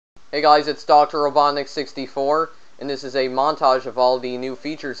Hey guys, it's Dr. Robotnik64, and this is a montage of all the new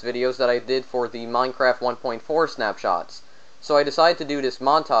features videos that I did for the Minecraft 1.4 snapshots. So I decided to do this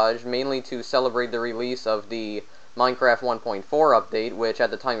montage mainly to celebrate the release of the Minecraft 1.4 update, which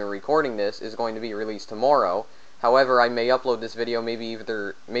at the time of recording this is going to be released tomorrow. However, I may upload this video maybe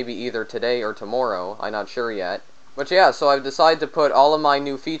either today or tomorrow, I'm not sure yet. But yeah, so I've decided to put all of my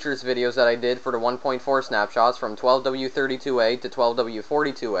new features videos that I did for the 1.4 snapshots from 12W32A to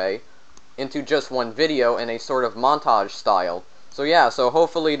 12W42A into just one video in a sort of montage style. So yeah, so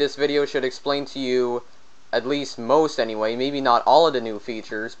hopefully this video should explain to you at least most anyway, maybe not all of the new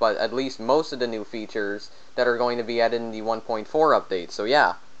features, but at least most of the new features that are going to be added in the 1.4 update. So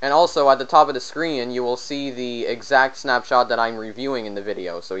yeah. And also at the top of the screen you will see the exact snapshot that I'm reviewing in the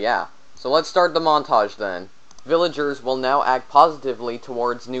video. So yeah. So let's start the montage then. Villagers will now act positively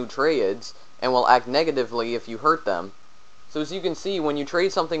towards new trades, and will act negatively if you hurt them. So as you can see, when you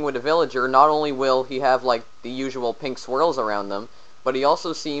trade something with a villager, not only will he have like the usual pink swirls around them, but he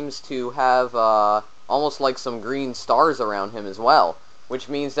also seems to have almost like some green stars around him as well, which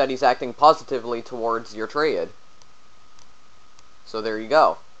means that he's acting positively towards your trade. So there you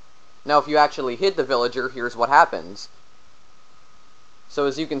go. Now if you actually hit the villager, here's what happens. So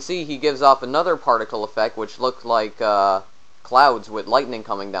as you can see, he gives off another particle effect, which look like clouds with lightning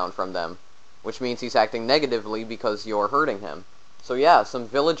coming down from them, which means he's acting negatively because you're hurting him. So yeah, some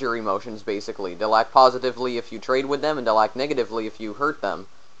villager emotions basically. They'll act positively if you trade with them, and they'll act negatively if you hurt them.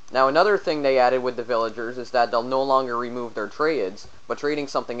 Now another thing they added with the villagers is that they'll no longer remove their trades, but trading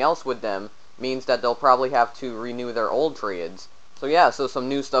something else with them means that they'll probably have to renew their old trades. So yeah, so some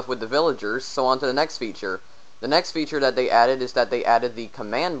new stuff with the villagers. So on to the next feature. The next feature that they added is that they added the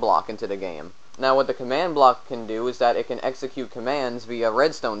command block into the game. Now what the command block can do is that it can execute commands via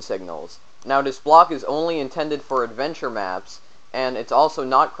redstone signals. Now this block is only intended for adventure maps, and it's also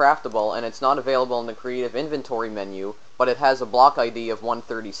not craftable, and it's not available in the creative inventory menu, but it has a block ID of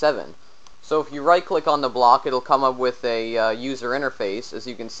 137. So if you right click on the block, it'll come up with a user interface. As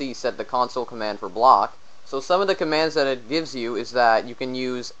you can see, set the console command for block. So some of the commands that it gives you is that you can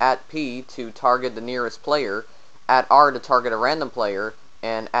use @P to target the nearest player, @R to target a random player,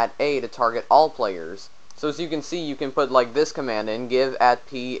 and @A to target all players. So as you can see, you can put like this command in, give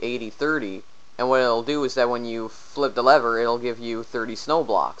 @P 8030, and what it'll do is that when you flip the lever, it'll give you 30 snow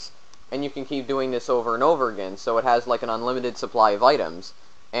blocks. And you can keep doing this over and over again, so it has like an unlimited supply of items.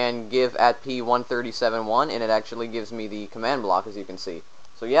 And give @P 1371, and it actually gives me the command block, as you can see.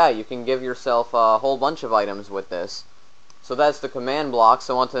 So yeah, you can give yourself a whole bunch of items with this. So that's the command block.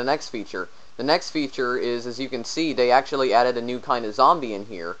 So on to the next feature. The next feature is, as you can see, they actually added a new kind of zombie in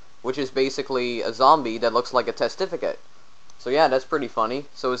here, which is basically a zombie that looks like a testificate. So yeah, that's pretty funny.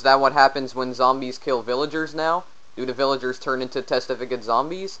 So is that what happens when zombies kill villagers now? Do the villagers turn into testificate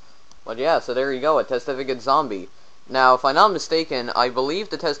zombies? But yeah, so there you go, a testificate zombie. Now, if I'm not mistaken, I believe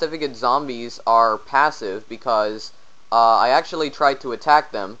the testificate zombies are passive because I actually tried to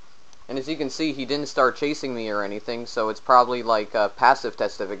attack them, and as you can see, he didn't start chasing me or anything, so it's probably like a passive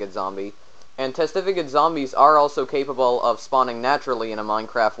testificate zombie. And testificate zombies are also capable of spawning naturally in a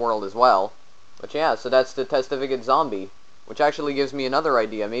Minecraft world as well. But yeah, so that's the testificate zombie, which actually gives me another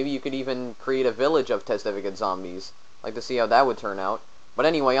idea. Maybe you could even create a village of testificate zombies. I'd like to see how that would turn out. But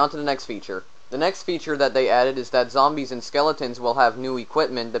anyway, on to the next feature. The next feature that they added is that zombies and skeletons will have new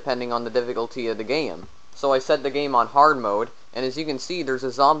equipment depending on the difficulty of the game. So I set the game on hard mode, and as you can see, there's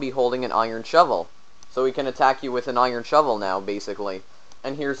a zombie holding an iron shovel. So he can attack you with an iron shovel now, basically.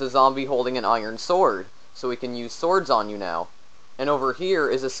 And here's a zombie holding an iron sword, so he can use swords on you now. And over here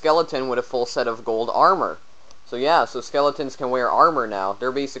is a skeleton with a full set of gold armor. So yeah, so skeletons can wear armor now.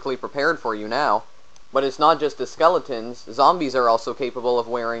 They're basically prepared for you now. But it's not just the skeletons. Zombies are also capable of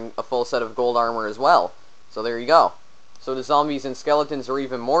wearing a full set of gold armor as well. So there you go. So the zombies and skeletons are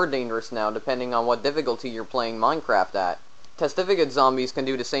even more dangerous now, depending on what difficulty you're playing Minecraft at. Testificate zombies can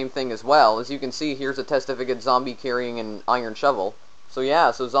do the same thing as well. As you can see, here's a testificate zombie carrying an iron shovel. So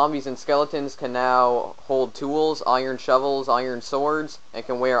yeah, so zombies and skeletons can now hold tools, iron shovels, iron swords, and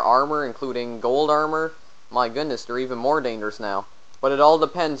can wear armor, including gold armor. My goodness, they're even more dangerous now. But it all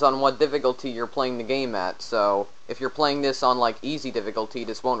depends on what difficulty you're playing the game at, so if you're playing this on like easy difficulty,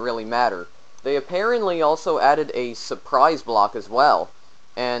 this won't really matter. They apparently also added a surprise block as well,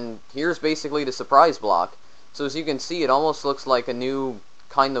 and here's basically the surprise block. So as you can see, it almost looks like a new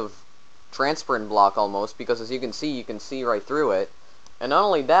kind of transparent block almost, because as you can see right through it. And not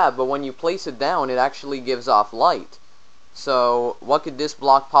only that, but when you place it down, it actually gives off light. So what could this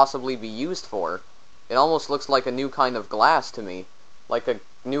block possibly be used for? It almost looks like a new kind of glass to me. Like a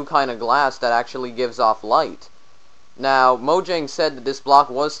new kind of glass that actually gives off light. Now, Mojang said that this block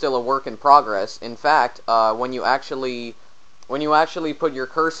was still a work in progress. In fact, when you actually put your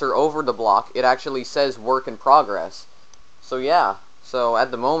cursor over the block, it actually says work in progress. So yeah, so at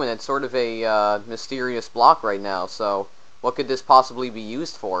the moment it's sort of a mysterious block right now. So what could this possibly be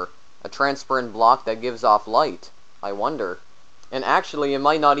used for? A transparent block that gives off light, I wonder. And actually, it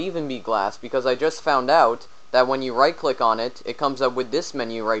might not even be glass, because I just found out that when you right click on it, it comes up with this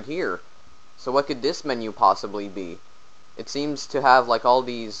menu right here. So what could this menu possibly be? It seems to have like all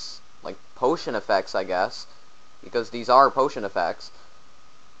these like potion effects, I guess, because these are potion effects.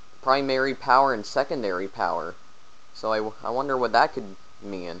 Primary power and secondary power. So I wonder what that could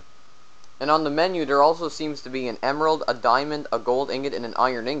mean. And on the menu there also seems to be an emerald, a diamond, a gold ingot, and an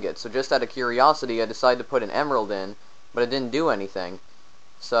iron ingot. So just out of curiosity I decided to put an emerald in, but it didn't do anything.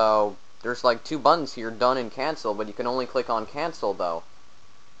 So there's like two buttons here, done and cancel, but you can only click on cancel though.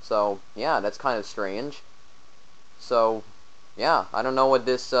 So yeah, that's kind of strange. So yeah, I don't know what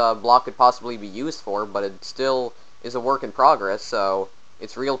this block could possibly be used for, but it still is a work in progress, so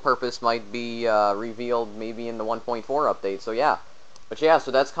its real purpose might be revealed maybe in the 1.4 update, so yeah. But yeah,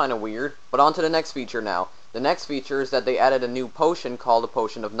 so that's kind of weird. But on to the next feature now. The next feature is that they added a new potion called a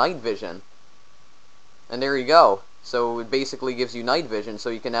potion of night vision. And there you go. So it basically gives you night vision, so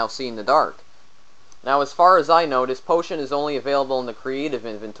you can now see in the dark. Now, as far as I know, this potion is only available in the creative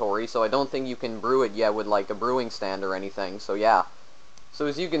inventory, so I don't think you can brew it yet with like a brewing stand or anything, so yeah. So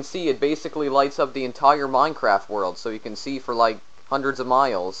as you can see, it basically lights up the entire Minecraft world, so you can see for like hundreds of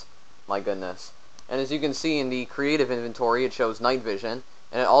miles. My goodness. And as you can see in the creative inventory, it shows night vision,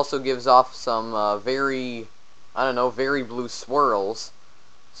 and it also gives off some very, I don't know, very blue swirls.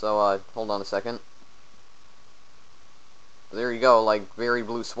 So, hold on a second. There you go, like very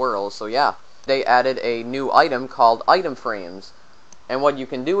blue swirls, so yeah. They added a new item called item frames. And what you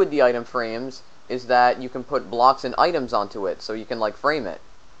can do with the item frames is that you can put blocks and items onto it, so you can like frame it.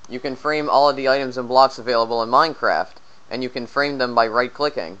 You can frame all of the items and blocks available in Minecraft, and you can frame them by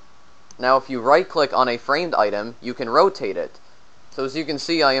right-clicking. Now if you right-click on a framed item, you can rotate it. So as you can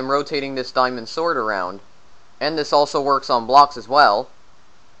see, I am rotating this diamond sword around. And this also works on blocks as well.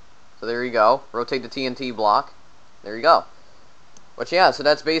 So there you go. Rotate the TNT block. There you go. But yeah, so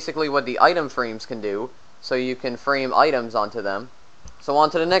that's basically what the item frames can do. So you can frame items onto them. So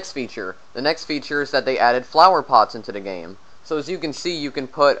on to the next feature. The next feature is that they added flower pots into the game. So as you can see, you can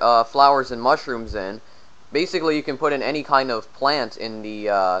put flowers and mushrooms in. Basically, you can put in any kind of plant in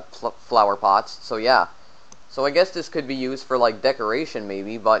the flower pots. So yeah. So I guess this could be used for like decoration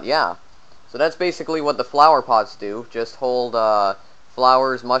maybe, but yeah. So that's basically what the flower pots do. Just hold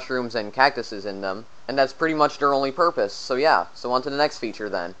flowers, mushrooms, and cactuses in them. And that's pretty much their only purpose. So yeah, so on to the next feature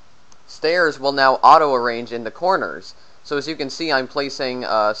then. Stairs will now auto-arrange in the corners. So as you can see, I'm placing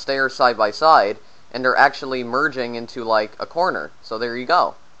stairs side by side, and they're actually merging into like a corner. So there you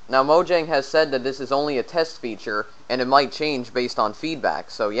go. Now Mojang has said that this is only a test feature, and it might change based on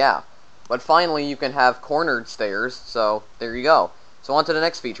feedback, so yeah. But finally you can have cornered stairs, so there you go. So on to the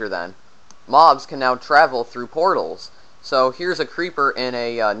next feature then. Mobs can now travel through portals. So here's a creeper in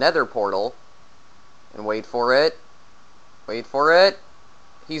a nether portal. And wait for it. Wait for it.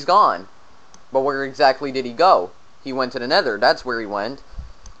 He's gone. But where exactly did he go? He went to the nether. That's where he went.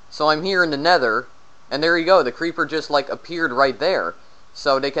 So I'm here in the nether. And there you go. The creeper just like appeared right there.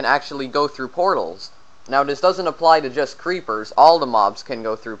 So they can actually go through portals. Now this doesn't apply to just creepers. All the mobs can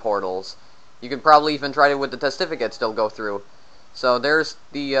go through portals. You could probably even try it with the testificate still go through. So there's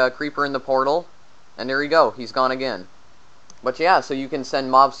the creeper in the portal. And there you go. He's gone again. But yeah, so you can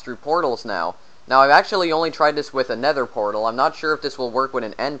send mobs through portals now. Now, I've actually only tried this with a nether portal. I'm not sure if this will work with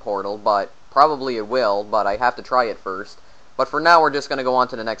an end portal, but probably it will, but I have to try it first. But for now, we're just going to go on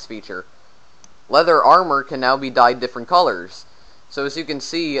to the next feature. Leather armor can now be dyed different colors. So as you can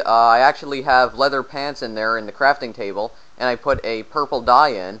see, I actually have leather pants in there in the crafting table, and I put a purple dye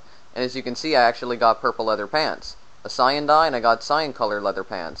in, and as you can see, I actually got purple leather pants. A cyan dye, and I got cyan colored leather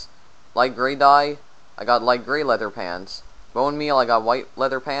pants. Light gray dye, I got light gray leather pants. Bone meal, I got white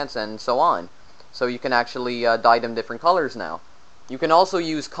leather pants, and so on. So you can actually dye them different colors now. You can also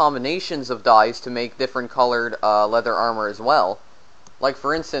use combinations of dyes to make different colored leather armor as well. Like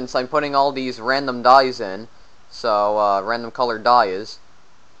for instance, I'm putting all these random dyes in, so random colored dyes.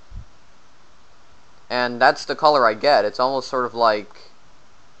 And that's the color I get. It's almost sort of like,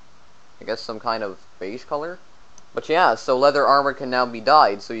 I guess some kind of beige color? But yeah, so leather armor can now be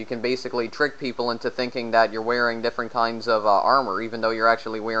dyed, so you can basically trick people into thinking that you're wearing different kinds of armor, even though you're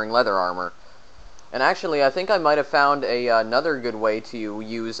actually wearing leather armor. And actually, I think I might have found another good way to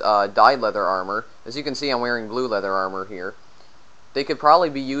use dyed leather armor. As you can see, I'm wearing blue leather armor here. They could probably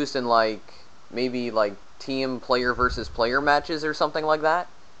be used in, like, maybe like team player versus player matches or something like that.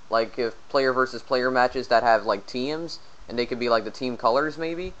 Like if player versus player matches that have like teams, and they could be like the team colors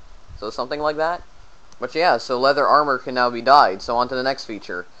maybe. So something like that. But yeah, so leather armor can now be dyed. So on to the next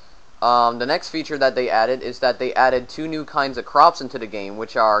feature. The next feature that they added is that they added 2 new kinds of crops into the game,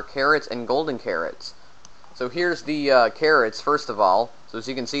 which are carrots and golden carrots. So here's the carrots, first of all. So as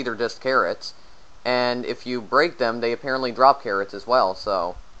you can see, they're just carrots. And if you break them, they apparently drop carrots as well,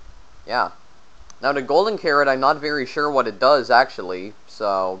 so yeah. Now the golden carrot, I'm not very sure what it does, actually,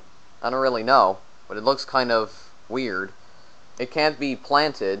 so I don't really know. But it looks kind of weird. It can't be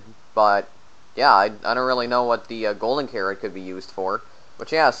planted, but yeah, I don't really know what the golden carrot could be used for.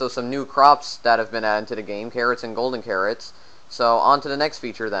 But yeah, so some new crops that have been added to the game, carrots and golden carrots. So on to the next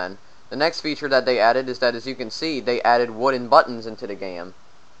feature then. The next feature that they added is that, as you can see, they added wooden buttons into the game.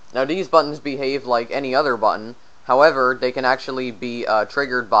 Now these buttons behave like any other button, however, they can actually be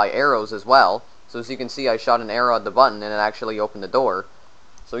triggered by arrows as well. So as you can see, I shot an arrow at the button and it actually opened the door.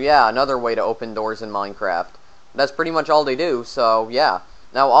 So yeah, another way to open doors in Minecraft. That's pretty much all they do, so yeah.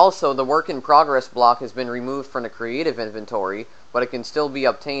 Now also, the work in progress block has been removed from the creative inventory, but it can still be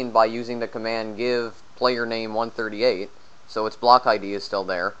obtained by using the command give player name 138, so its block ID is still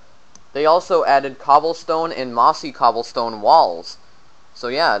there. They also added cobblestone and mossy cobblestone walls. So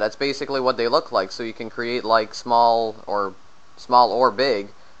yeah, that's basically what they look like. So you can create like small or big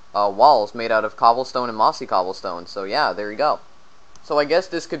walls made out of cobblestone and mossy cobblestone. So yeah, there you go. So I guess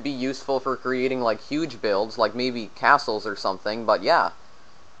this could be useful for creating like huge builds, like maybe castles or something, but yeah.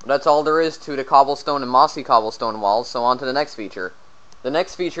 That's all there is to the cobblestone and mossy cobblestone walls, so on to the next feature. The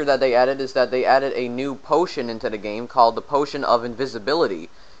next feature that they added is that they added a new potion into the game called the Potion of Invisibility.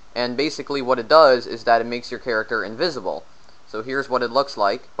 And basically what it does is that it makes your character invisible. So here's what it looks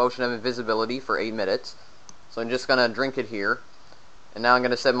like. Potion of Invisibility for 8 minutes. So I'm just going to drink it here. And now I'm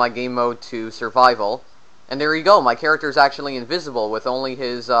going to set my game mode to Survival. And there you go, my character is actually invisible with only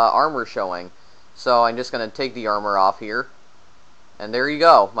his armor showing. So I'm just going to take the armor off here. And there you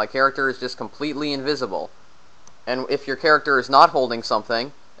go, my character is just completely invisible. And if your character is not holding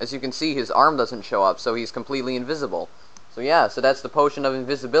something, as you can see, his arm doesn't show up, so he's completely invisible. So yeah, so that's the Potion of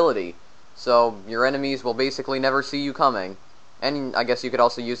Invisibility. So your enemies will basically never see you coming. And I guess you could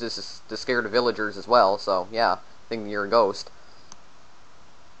also use this to scare the villagers as well, so yeah, think you're a ghost.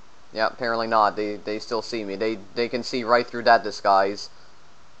 Yeah, apparently not. They still see me. They can see right through that disguise.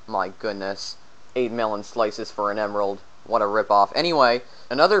 My goodness. 8 melon slices for an emerald. What a ripoff. Anyway,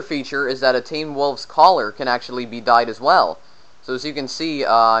 another feature is that a tame wolf's collar can actually be dyed as well. So as you can see,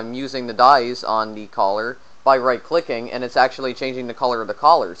 I'm using the dyes on the collar by right-clicking, and it's actually changing the color of the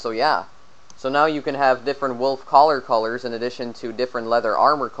collar, so yeah. So now you can have different wolf collar colors in addition to different leather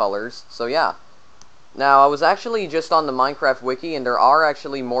armor colors, so yeah. Now, I was actually just on the Minecraft wiki, and there are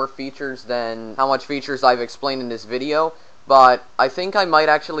actually more features than how much features I've explained in this video, but I think I might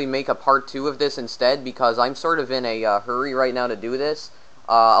actually make a part 2 of this instead, because I'm sort of in a hurry right now to do this.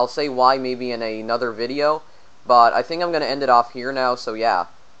 I'll say why maybe in another video, but I think I'm going to end it off here now, so yeah.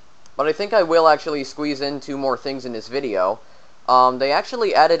 But I think I will actually squeeze in 2 more things in this video. They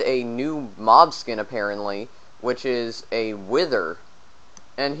actually added a new mob skin, apparently, which is a wither.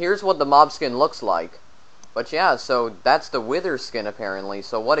 And here's what the mob skin looks like. But yeah, so that's the wither skin, apparently.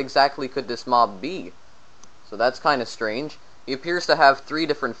 So what exactly could this mob be? So that's kind of strange. He appears to have 3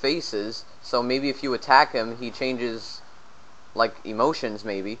 different faces, so maybe if you attack him, he changes, like, emotions,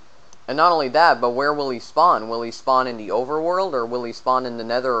 maybe. And not only that, but where will he spawn? Will he spawn in the overworld, or will he spawn in the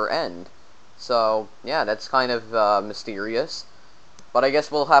nether or end? So, yeah, that's kind of mysterious. But I guess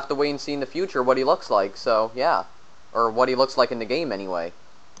we'll have to wait and see in the future what he looks like, so, yeah. Or what he looks like in the game, anyway.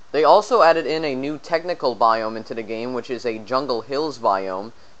 They also added in a new technical biome into the game, which is a jungle hills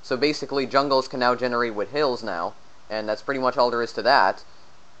biome. So basically, jungles can now generate with hills now. And that's pretty much all there is to that.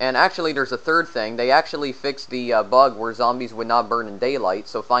 And actually, there's a third thing. They actually fixed the bug where zombies would not burn in daylight,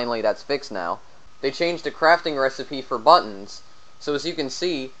 so finally that's fixed now. They changed the crafting recipe for buttons. So as you can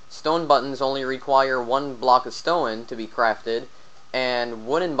see, stone buttons only require 1 block of stone to be crafted, and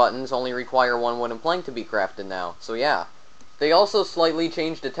wooden buttons only require 1 wooden plank to be crafted now. So yeah. They also slightly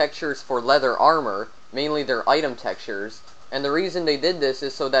changed the textures for leather armor, mainly their item textures. And the reason they did this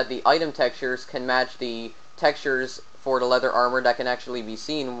is so that the item textures can match the textures for the leather armor that can actually be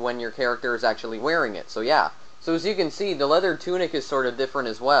seen when your character is actually wearing it. So yeah. So as you can see, the leather tunic is sort of different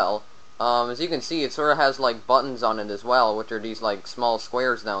as well. As you can see, it sort of has like buttons on it as well, which are these like small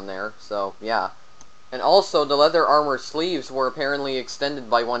squares down there. So yeah. And also, the leather armor sleeves were apparently extended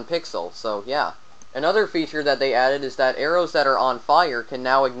by 1 pixel. So yeah. Another feature that they added is that arrows that are on fire can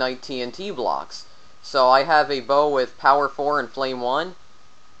now ignite TNT blocks. So I have a bow with power 4 and flame 1.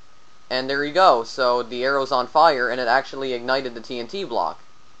 And there you go. So the arrow's on fire, and it actually ignited the TNT block.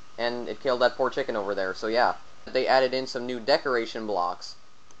 And it killed that poor chicken over there, so yeah. They added in some new decoration blocks,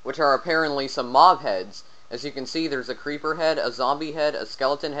 which are apparently some mob heads. As you can see, there's a creeper head, a zombie head, a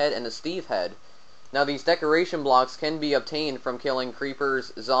skeleton head, and a Steve head. Now these decoration blocks can be obtained from killing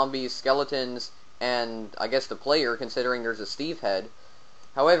creepers, zombies, skeletons, and I guess the player, considering there's a Steve head.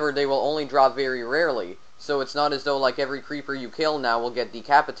 However, they will only drop very rarely, so it's not as though like every creeper you kill now will get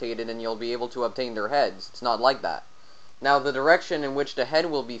decapitated and you'll be able to obtain their heads. It's not like that. Now the direction in which the head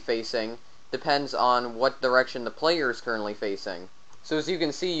will be facing depends on what direction the player is currently facing. So as you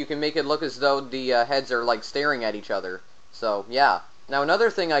can see, you can make it look as though the heads are like staring at each other. So yeah. Now another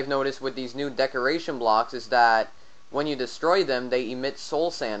thing I've noticed with these new decoration blocks is that when you destroy them, they emit soul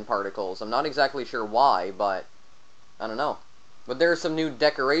sand particles. I'm not exactly sure why, but I don't know. But there are some new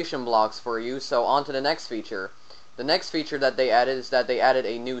decoration blocks for you, so on to the next feature. The next feature that they added is that they added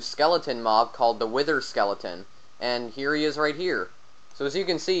a new skeleton mob called the Wither Skeleton. And here he is right here. So as you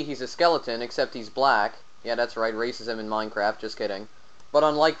can see, he's a skeleton, except he's black. Yeah, that's right, racism in Minecraft, just kidding. But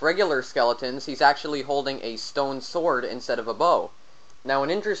unlike regular skeletons, he's actually holding a stone sword instead of a bow. Now an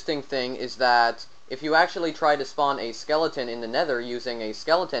interesting thing is that if you actually try to spawn a skeleton in the nether using a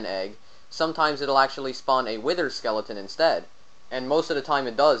skeleton egg, sometimes it'll actually spawn a wither skeleton instead. And most of the time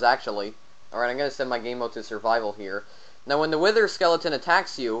it does, actually. Alright, I'm going to set my game mode to survival here. Now when the wither skeleton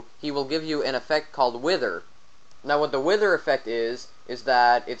attacks you, he will give you an effect called wither. Now what the wither effect is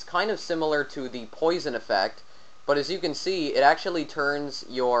that it's kind of similar to the poison effect, but as you can see, it actually turns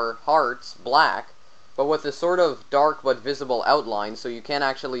your hearts black, but with a sort of dark but visible outline, so you can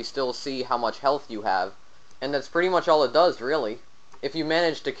actually still see how much health you have. And that's pretty much all it does, really. If you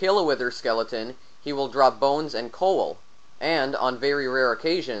manage to kill a wither skeleton, he will drop bones and coal, and, on very rare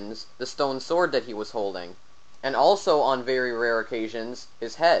occasions, the stone sword that he was holding. And also, on very rare occasions,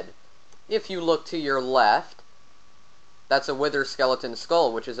 his head. If you look to your left, that's a wither skeleton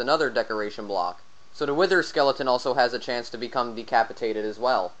skull, which is another decoration block. So the wither skeleton also has a chance to become decapitated as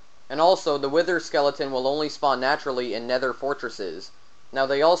well. And also, the wither skeleton will only spawn naturally in nether fortresses. Now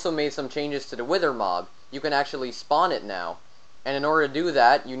they also made some changes to the wither mob. You can actually spawn it now. And in order to do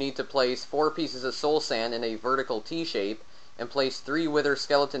that, you need to place 4 pieces of soul sand in a vertical T shape, and place 3 wither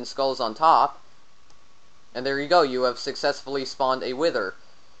skeleton skulls on top. And there you go, you have successfully spawned a wither.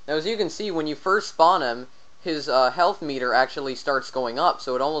 Now as you can see, when you first spawn him, his health meter actually starts going up,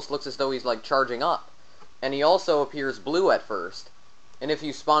 so it almost looks as though he's like charging up. And he also appears blue at first. And if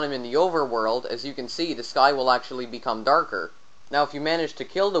you spawn him in the overworld, as you can see, the sky will actually become darker. Now if you manage to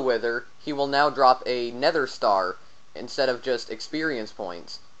kill the wither, he will now drop a nether star, instead of just experience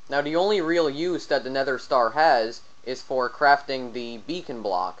points. Now the only real use that the nether star has is for crafting the beacon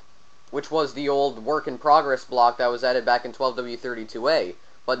block, which was the old work in progress block that was added back in 12W32A.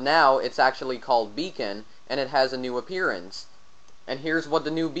 But now it's actually called beacon, and it has a new appearance. And here's what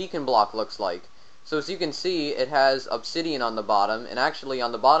the new beacon block looks like. So as you can see, it has obsidian on the bottom, and actually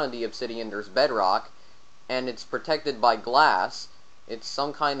on the bottom of the obsidian there's bedrock, and it's protected by glass. It's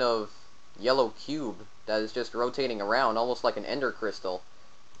some kind of yellow cube that is just rotating around, almost like an ender crystal.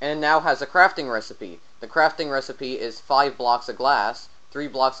 And it now has a crafting recipe. The crafting recipe is 5 blocks of glass, 3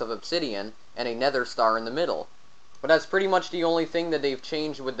 blocks of obsidian, and a nether star in the middle. But that's pretty much the only thing that they've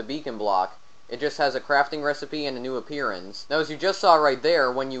changed with the beacon block. It just has a crafting recipe and a new appearance. Now as you just saw right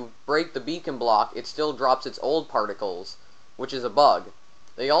there, when you break the beacon block, it still drops its old particles, which is a bug.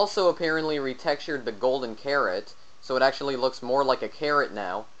 They also apparently retextured the golden carrot, so it actually looks more like a carrot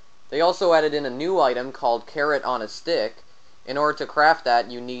now. They also added in a new item called carrot on a stick. In order to craft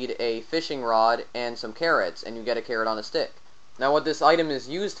that, you need a fishing rod and some carrots, and you get a carrot on a stick. Now what this item is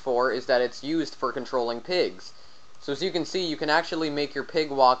used for is that it's used for controlling pigs. So as you can see, you can actually make your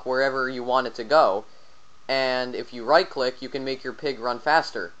pig walk wherever you want it to go, and if you right click, you can make your pig run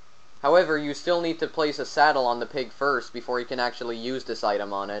faster. However, you still need to place a saddle on the pig first before you can actually use this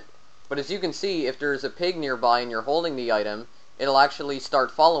item on it. But as you can see, if there's a pig nearby and you're holding the item, it'll actually start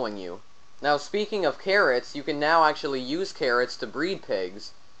following you. Now speaking of carrots, you can now actually use carrots to breed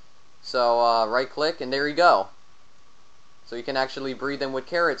pigs. So right click and there you go. So you can actually breed them with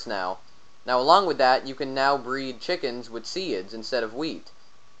carrots now. Now along with that, you can now breed chickens with seeds instead of wheat.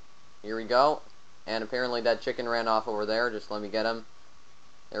 Here we go. And apparently that chicken ran off over there. Just let me get him.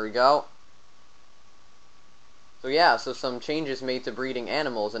 There we go. So yeah, so some changes made to breeding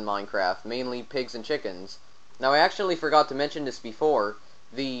animals in Minecraft, mainly pigs and chickens. Now I actually forgot to mention this before.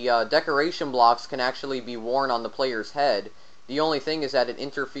 The decoration blocks can actually be worn on the player's head. The only thing is that it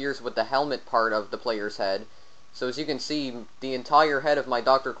interferes with the helmet part of the player's head. So as you can see, the entire head of my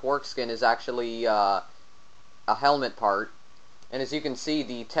Dr. Quark skin is actually a helmet part. And as you can see,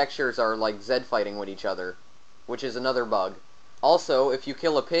 the textures are like Zed fighting with each other, which is another bug. Also, if you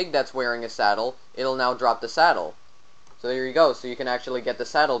kill a pig that's wearing a saddle, it'll now drop the saddle. So there you go, so you can actually get the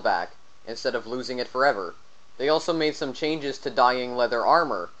saddle back, instead of losing it forever. They also made some changes to dyeing leather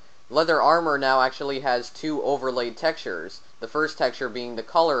armor. Leather armor now actually has 2 overlaid textures, the first texture being the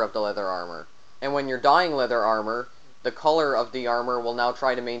color of the leather armor. And when you're dyeing leather armor, the color of the armor will now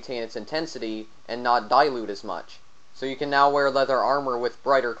try to maintain its intensity and not dilute as much. So you can now wear leather armor with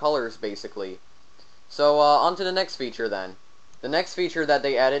brighter colors, basically. So, on to the next feature then. The next feature that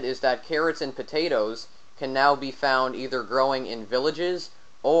they added is that carrots and potatoes can now be found either growing in villages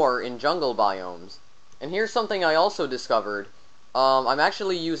or in jungle biomes. And here's something I also discovered. I'm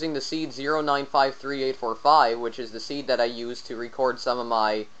actually using the seed 09538545, which is the seed that I used to record some of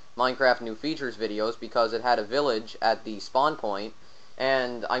my Minecraft New Features videos because it had a village at the spawn point,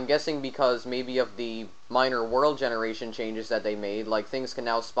 and I'm guessing because maybe of the minor world generation changes that they made, like things can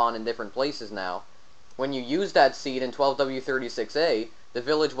now spawn in different places now. When you use that seed in 12W36A, the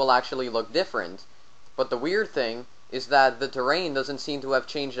village will actually look different. But the weird thing is that the terrain doesn't seem to have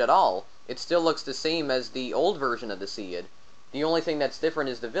changed at all. It still looks the same as the old version of the seed. The only thing that's different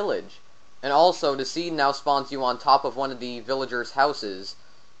is the village. And also, the seed now spawns you on top of one of the villagers' houses.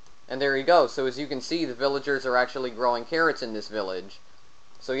 And there you go. So as you can see, the villagers are actually growing carrots in this village.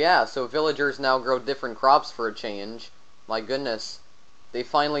 So yeah, so villagers now grow different crops for a change. My goodness. They've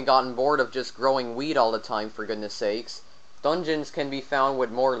finally gotten bored of just growing wheat all the time, for goodness sakes. Dungeons can be found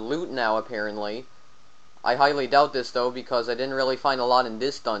with more loot now, apparently. I highly doubt this, though, because I didn't really find a lot in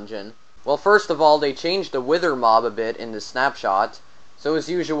this dungeon. Well, first of all, they changed the wither mob a bit in the snapshot. So as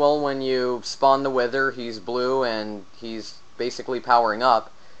usual, when you spawn the wither, he's blue and he's basically powering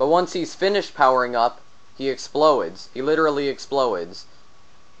up. But once he's finished powering up, he explodes. He literally explodes.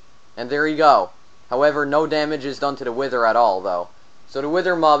 And there you go. However, no damage is done to the wither at all, though. So the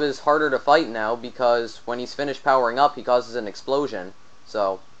wither mob is harder to fight now because when he's finished powering up, he causes an explosion.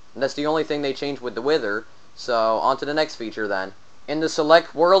 So, and that's the only thing they changed with the wither. So, on to the next feature then. In the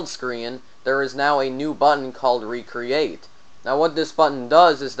Select World screen, there is now a new button called Recreate. Now what this button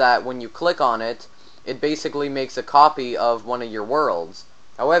does is that when you click on it, it basically makes a copy of one of your worlds.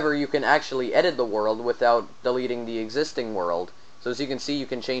 However, you can actually edit the world without deleting the existing world. So as you can see, you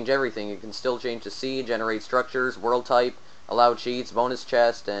can change everything. You can still change the seed, generate structures, world type, allow cheats, bonus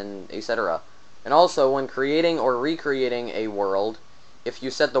chest, and etc. And also, when creating or recreating a world, if you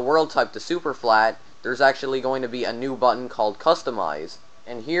set the world type to super flat, there's actually going to be a new button called Customize.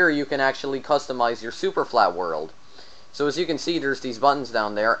 And here you can actually customize your super flat world. So as you can see, there's these buttons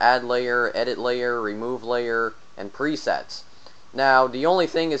down there: Add Layer, Edit Layer, Remove Layer, and Presets. Now, the only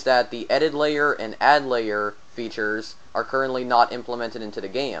thing is that the Edit Layer and Add Layer features are currently not implemented into the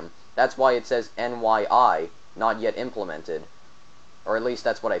game. That's why it says NYI, not yet implemented. Or at least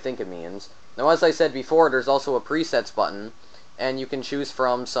that's what I think it means. Now, as I said before, there's also a Presets button, and you can choose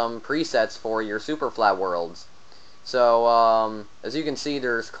from some presets for your super flat worlds. So, as you can see,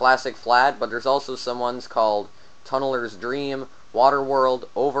 there's Classic Flat, but there's also some ones called Tunneler's Dream, Water World,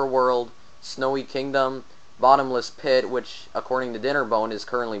 Overworld, Snowy Kingdom, Bottomless Pit, which, according to Dinnerbone, is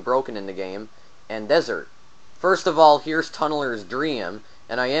currently broken in the game, and Desert. First of all, here's Tunneler's Dream,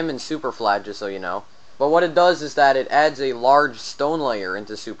 and I am in super flat, just so you know. But what it does is that it adds a large stone layer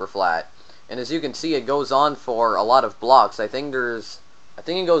into super flat. And as you can see, it goes on for a lot of blocks. I think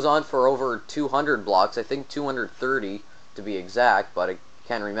it goes on for over 200 blocks. I think 230 to be exact, but I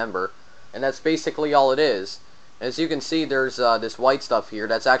can't remember. And that's basically all it is. As you can see, there's this white stuff here.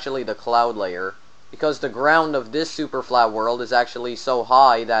 That's actually the cloud layer. Because the ground of this super flat world is actually so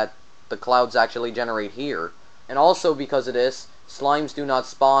high that the clouds actually generate here. And also because of this, slimes do not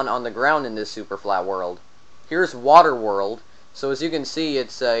spawn on the ground in this super flat world. Here's Water World. So as you can see,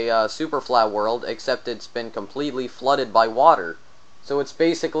 it's a super flat world, except it's been completely flooded by water. So it's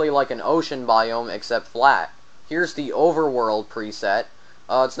basically like an ocean biome, except flat. Here's the Overworld preset.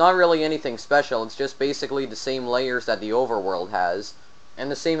 It's not really anything special, it's just basically the same layers that the Overworld has,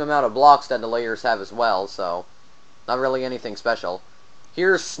 and the same amount of blocks that the layers have as well, so not really anything special.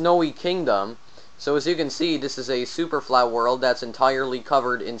 Here's Snowy Kingdom. So as you can see, this is a super flat world that's entirely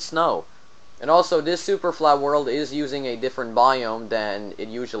covered in snow. And also, this super flat world is using a different biome than it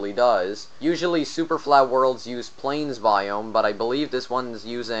usually does. Usually super flat worlds use plains biome, but I believe this one's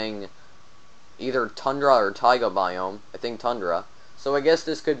using either tundra or taiga biome. I think tundra. So I guess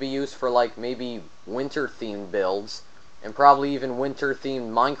this could be used for like maybe winter themed builds, and probably even winter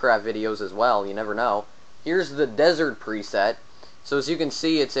themed Minecraft videos as well, you never know. Here's the desert preset. So as you can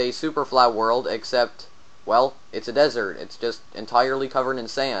see, it's a super flat world, except, well, it's a desert. It's just entirely covered in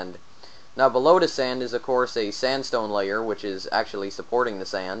sand. Now below the sand is of course a sandstone layer, which is actually supporting the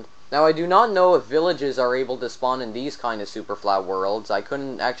sand. Now I do not know if villages are able to spawn in these kind of super flat worlds. I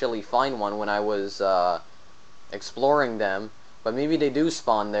couldn't actually find one when I was exploring them, but maybe they do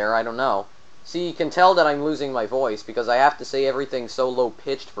spawn there, I don't know. See, you can tell that I'm losing my voice because I have to say everything so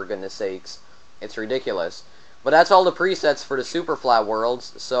low-pitched, for goodness sakes. It's ridiculous. But that's all the presets for the super flat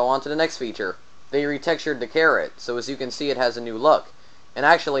worlds, so on to the next feature. They retextured the carrot, so as you can see it has a new look. And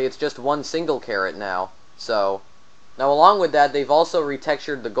actually it's just one single carrot now, so... Now along with that, they've also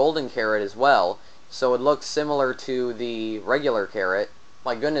retextured the golden carrot as well, so it looks similar to the regular carrot.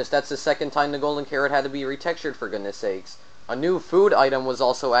 My goodness, that's the second time the golden carrot had to be retextured, for goodness sakes. A new food item was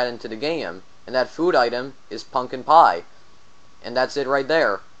also added to the game, and that food item is pumpkin pie. And that's it right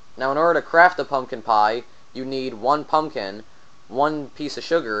there. Now in order to craft a pumpkin pie, you need one pumpkin, one piece of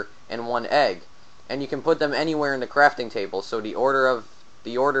sugar, and one egg. And you can put them anywhere in the crafting table, so the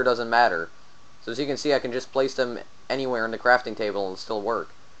order doesn't matter. So as you can see, I can just place them anywhere in the crafting table and still work.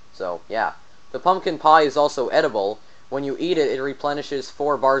 So, yeah. The pumpkin pie is also edible. When you eat it, it replenishes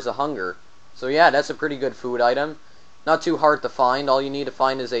 4 bars of hunger. So yeah, that's a pretty good food item. Not too hard to find. All you need to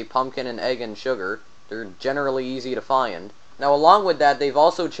find is a pumpkin, an egg, and sugar. They're generally easy to find. Now along with that, they've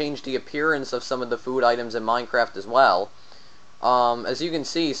also changed the appearance of some of the food items in Minecraft as well. As you can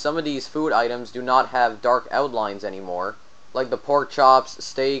see, some of these food items do not have dark outlines anymore. Like the pork chops,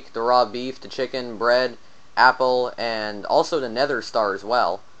 steak, the raw beef, the chicken, bread, apple, and also the nether star as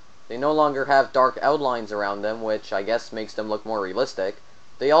well. They no longer have dark outlines around them, which I guess makes them look more realistic.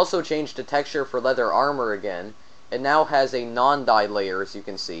 They also changed the texture for leather armor again. It now has a non-dyed layer, as you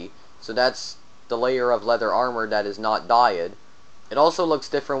can see. So that's the layer of leather armor that is not dyed. It also looks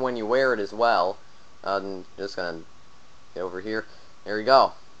different when you wear it as well. I'm just gonna get over here. There we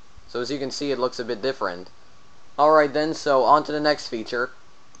go. So as you can see, it looks a bit different. Alright then, so on to the next feature.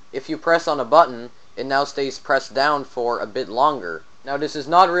 If you press on a button, it now stays pressed down for a bit longer. Now this is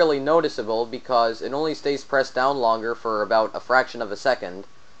not really noticeable because it only stays pressed down longer for about a fraction of a second.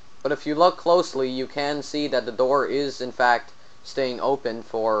 But if you look closely, you can see that the door is in fact staying open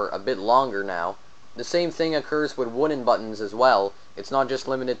for a bit longer now. The same thing occurs with wooden buttons as well. It's not just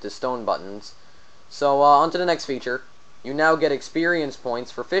limited to stone buttons. So on to the next feature. You now get experience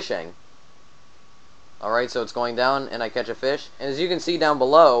points for fishing. Alright, so it's going down and I catch a fish. And as you can see down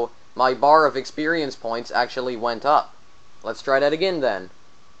below, my bar of experience points actually went up. Let's try that again then.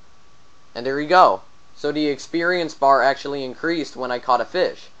 And there you go. So the experience bar actually increased when I caught a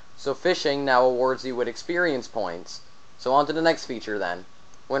fish. So fishing now awards you with experience points. So on to the next feature then.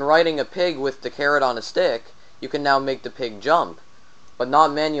 When riding a pig with the carrot on a stick, you can now make the pig jump. But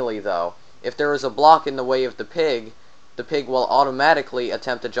not manually though. If there is a block in the way of the pig will automatically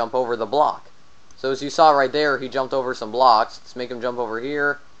attempt to jump over the block. So as you saw right there, he jumped over some blocks. Let's make him jump over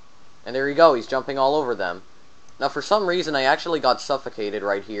here. And there you go, he's jumping all over them. Now for some reason I actually got suffocated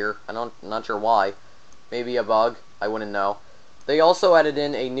right here. I'm not sure why. Maybe a bug, I wouldn't know. They also added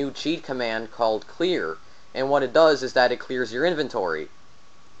in a new cheat command called clear. And what it does is that it clears your inventory.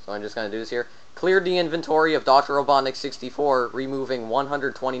 So I'm just going to do this here. Cleared the inventory of Dr. Robotnik 64, removing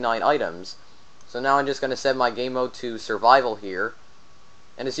 129 items. So now I'm just going to set my game mode to survival here.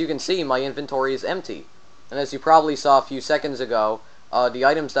 And as you can see, my inventory is empty. And as you probably saw a few seconds ago, the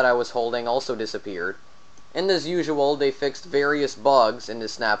items that I was holding also disappeared. And as usual, they fixed various bugs in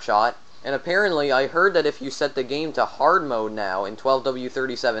this snapshot. And apparently, I heard that if you set the game to hard mode now in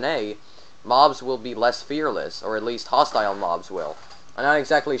 12W37A, mobs will be less fearless, or at least hostile mobs will. I'm not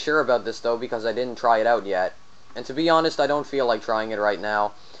exactly sure about this though, because I didn't try it out yet. And to be honest, I don't feel like trying it right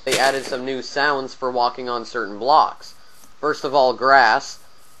now. They added some new sounds for walking on certain blocks. First of all, grass.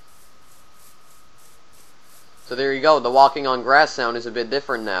 So there you go, the walking on grass sound is a bit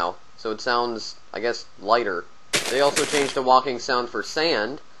different now. So it sounds, I guess, lighter. They also changed the walking sound for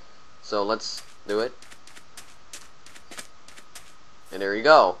sand. So let's do it. And there you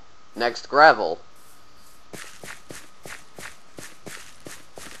go. Next, gravel.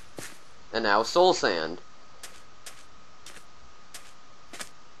 And now soul sand.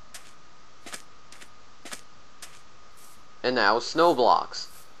 And now snow blocks.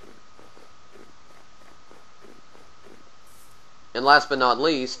 And last but not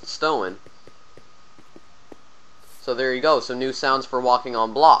least, stone. So there you go, some new sounds for walking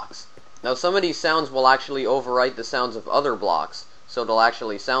on blocks. Now some of these sounds will actually overwrite the sounds of other blocks, so they'll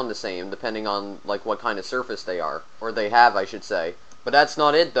actually sound the same depending on like what kind of surface they are, or they have, I should say. But that's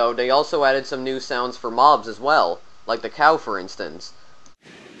not it though, they also added some new sounds for mobs as well, like the cow for instance.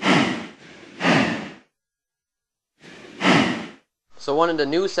 So one of the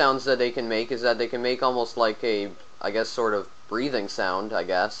new sounds that they can make is that they can make almost like a, I guess, sort of breathing sound, I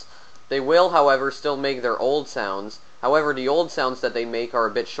guess. They will, however, still make their old sounds. However, the old sounds that they make are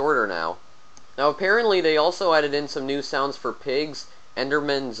a bit shorter now. Now, apparently they also added in some new sounds for pigs,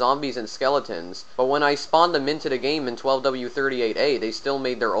 endermen, zombies, and skeletons, but when I spawned them into the game in 12W38A, they still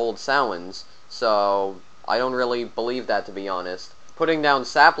made their old sounds, so I don't really believe that, to be honest. Putting down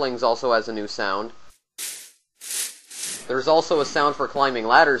saplings also has a new sound. There's also a sound for climbing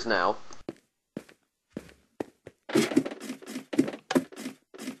ladders now.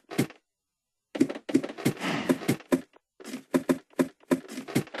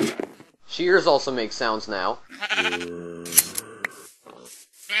 Shears also make sounds now.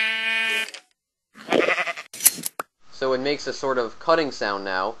 So it makes a sort of cutting sound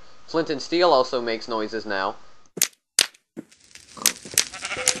now. Flint and Steel also makes noises now.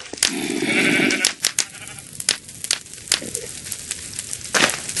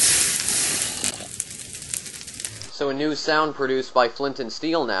 So a new sound produced by Flint and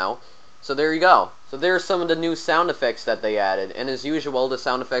Steel now. So there you go. So there's some of the new sound effects that they added, and as usual, the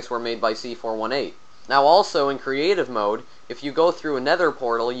sound effects were made by C418. Now also, in creative mode, if you go through a nether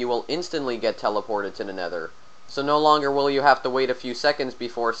portal, you will instantly get teleported to the nether. So no longer will you have to wait a few seconds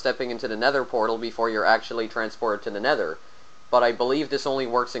before stepping into the nether portal before you're actually transported to the nether. But I believe this only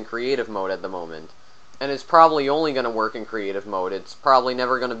works in creative mode at the moment. And it's probably only going to work in creative mode. It's probably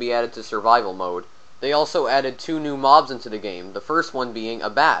never going to be added to survival mode. They also added 2 new mobs into the game, the first one being a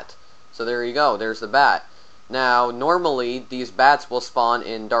bat. So there you go, there's the bat. Now, normally, these bats will spawn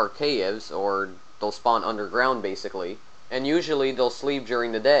in dark caves, or they'll spawn underground, basically. And usually, they'll sleep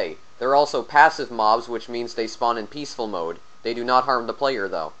during the day. They're also passive mobs, which means they spawn in peaceful mode. They do not harm the player,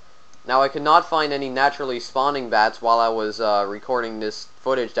 though. Now, I could not find any naturally spawning bats while I was recording this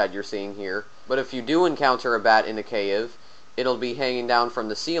footage that you're seeing here. But if you do encounter a bat in a cave, it'll be hanging down from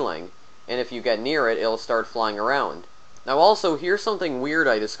the ceiling. And if you get near it, it'll start flying around. Now also, here's something weird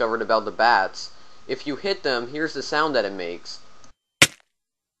I discovered about the bats. If you hit them, here's the sound that it makes.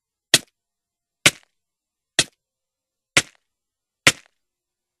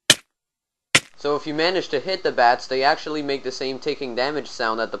 So if you manage to hit the bats, they actually make the same taking damage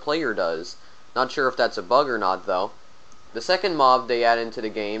sound that the player does. Not sure if that's a bug or not, though. The second mob they add into the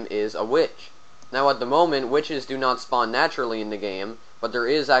game is a witch. Now at the moment, witches do not spawn naturally in the game, but there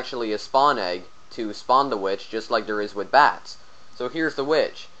is actually a spawn egg to spawn the witch, just like there is with bats. So here's the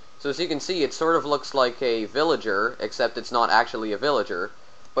witch. So as you can see, it sort of looks like a villager, except it's not actually a villager.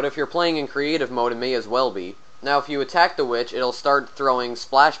 But if you're playing in creative mode, it may as well be. Now if you attack the witch, it'll start throwing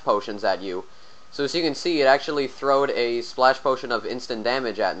splash potions at you. So as you can see, it actually throwed a splash potion of instant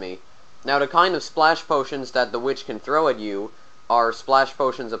damage at me. Now the kind of splash potions that the witch can throw at you are splash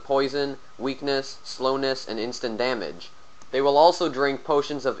potions of poison, weakness, slowness, and instant damage. They will also drink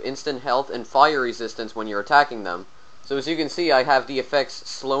potions of instant health and fire resistance when you're attacking them. So as you can see, I have the effects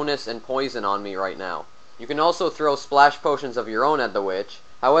slowness and poison on me right now. You can also throw splash potions of your own at the witch.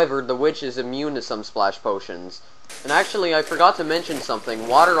 However, the witch is immune to some splash potions. And actually, I forgot to mention something.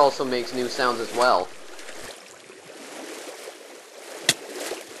 Water also makes new sounds as well.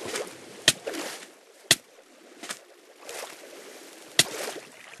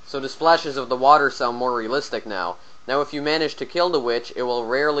 So the splashes of the water sound more realistic now. Now if you manage to kill the witch, it will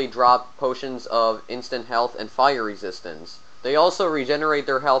rarely drop potions of instant health and fire resistance. They also regenerate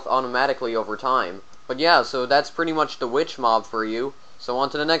their health automatically over time. But yeah, so that's pretty much the witch mob for you. So on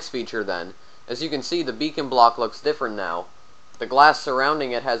to the next feature then. As you can see, the beacon block looks different now. The glass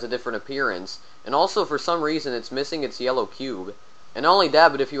surrounding it has a different appearance, and also for some reason it's missing its yellow cube. And not only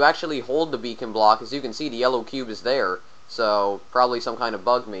that, but if you actually hold the beacon block, as you can see, the yellow cube is there. So probably some kind of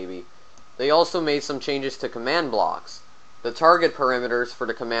bug maybe. They also made some changes to command blocks. The target parameters for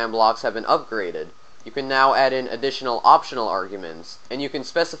the command blocks have been upgraded. You can now add in additional optional arguments, and you can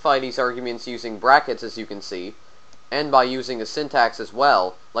specify these arguments using brackets, as you can see, and by using a syntax as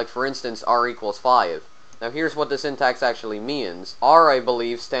well, like for instance r equals 5. Now here's what the syntax actually means. R, I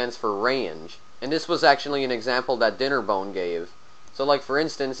believe, stands for range, and this was actually an example that Dinnerbone gave. So like for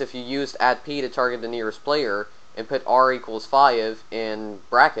instance, if you used @p to target the nearest player, and put r equals 5 in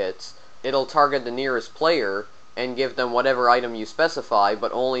brackets, it'll target the nearest player and give them whatever item you specify,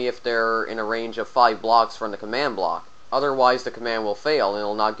 but only if they're in a range of 5 blocks from the command block. Otherwise, the command will fail and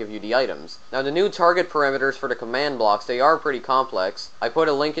it'll not give you the items. Now, the new target parameters for the command blocks, they are pretty complex. I put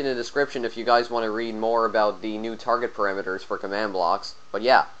a link in the description if you guys want to read more about the new target parameters for command blocks. But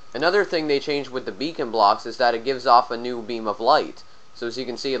yeah, another thing they changed with the beacon blocks is that it gives off a new beam of light. So as you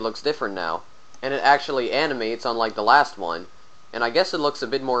can see, it looks different now. And it actually animates, unlike the last one. And I guess it looks a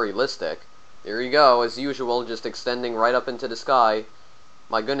bit more realistic. There you go, as usual, just extending right up into the sky.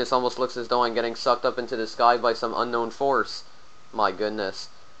 My goodness, almost looks as though I'm getting sucked up into the sky by some unknown force. My goodness.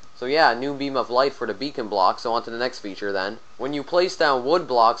 So yeah, new beam of light for the beacon block, so on to the next feature then. When you place down wood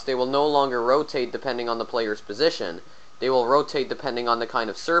blocks, they will no longer rotate depending on the player's position. They will rotate depending on the kind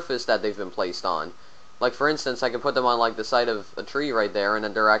of surface that they've been placed on. Like for instance, I could put them on like the side of a tree right there, and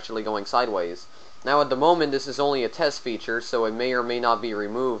then they're actually going sideways. Now at the moment, this is only a test feature, so it may or may not be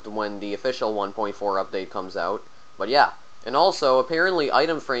removed when the official 1.4 update comes out. But yeah. And also, apparently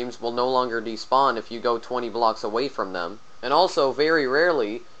item frames will no longer despawn if you go 20 blocks away from them. And also, very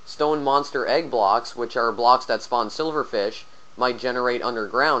rarely, stone monster egg blocks, which are blocks that spawn silverfish, might generate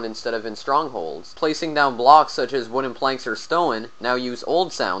underground instead of in strongholds. Placing down blocks such as wooden planks or stone now use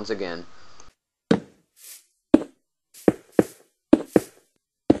old sounds again.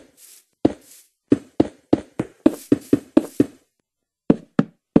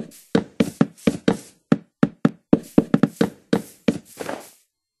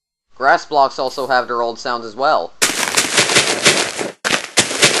 Grass blocks also have their old sounds as well.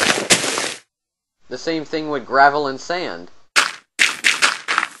 The same thing with gravel and sand.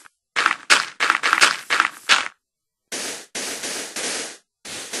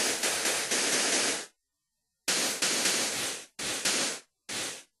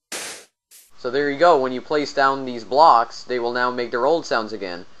 So there you go, when you place down these blocks, they will now make their old sounds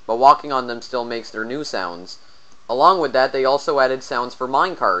again, but walking on them still makes their new sounds. Along with that, they also added sounds for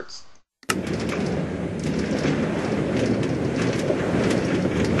minecarts.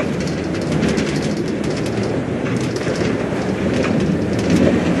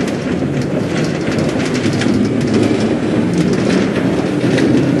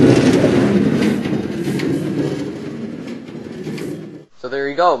 So there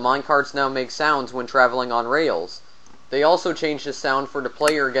you go, minecarts now make sounds when traveling on rails. They also changed the sound for the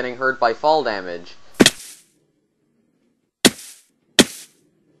player getting hurt by fall damage.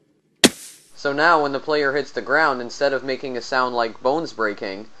 So now when the player hits the ground, instead of making a sound like bones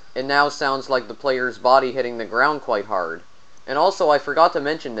breaking, it now sounds like the player's body hitting the ground quite hard. And also, I forgot to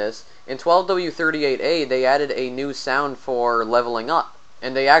mention this, in 12W38A they added a new sound for leveling up.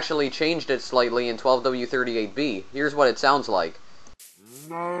 And they actually changed it slightly in 12W38B. Here's what it sounds like.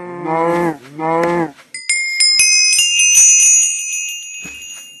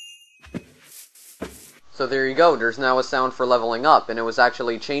 So there you go, there's now a sound for leveling up, and it was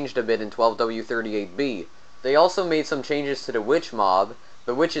actually changed a bit in 12W38B. They also made some changes to the witch mob.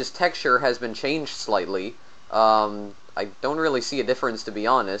 The witch's texture has been changed slightly. I don't really see a difference, to be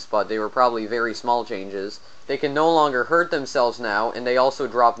honest, but they were probably very small changes. They can no longer hurt themselves now, and they also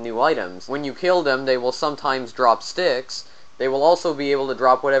drop new items. When you kill them, they will sometimes drop sticks. They will also be able to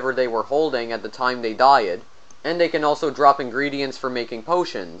drop whatever they were holding at the time they died. And they can also drop ingredients for making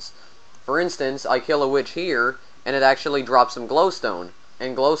potions. For instance, I kill a witch here, and it actually drops some glowstone.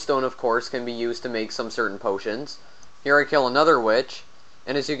 And glowstone, of course, can be used to make some certain potions. Here I kill another witch,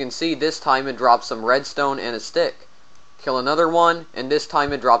 and as you can see, this time it drops some redstone and a stick. Kill another one, and this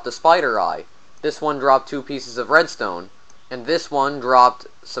time it dropped a spider eye. This one dropped 2 pieces of redstone. And this one dropped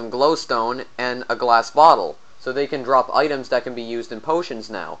some glowstone and a glass bottle. So they can drop items that can be used in potions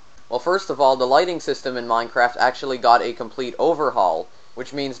now. Well, first of all, the lighting system in Minecraft actually got a complete overhaul,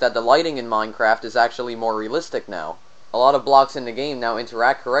 which means that the lighting in Minecraft is actually more realistic now. A lot of blocks in the game now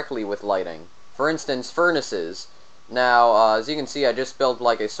interact correctly with lighting. For instance, furnaces. Now, as you can see, I just built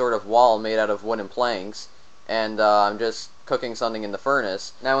like a sort of wall made out of wooden planks, and I'm just cooking something in the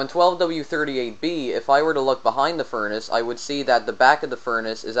furnace. Now, in 12W38B, if I were to look behind the furnace, I would see that the back of the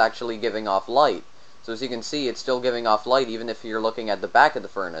furnace is actually giving off light. So as you can see, it's still giving off light even if you're looking at the back of the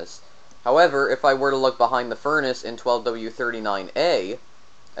furnace. However, if I were to look behind the furnace in 12W39A,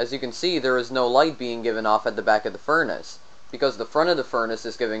 as you can see, there is no light being given off at the back of the furnace, because the front of the furnace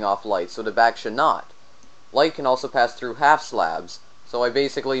is giving off light, so the back should not. Light can also pass through half slabs, so I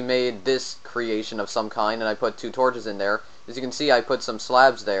basically made this creation of some kind, and I put 2 torches in there. As you can see, I put some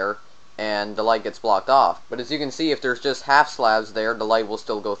slabs there, and the light gets blocked off. But as you can see, if there's just half slabs there, the light will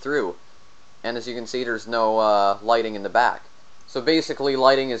still go through. And as you can see, there's no lighting in the back. So basically,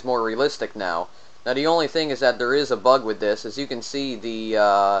 lighting is more realistic now. Now the only thing is that there is a bug with this. As you can see,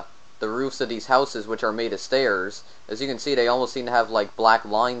 the roofs of these houses, which are made of stairs, as you can see, they almost seem to have like black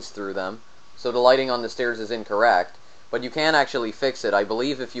lines through them. So the lighting on the stairs is incorrect. But you can actually fix it. I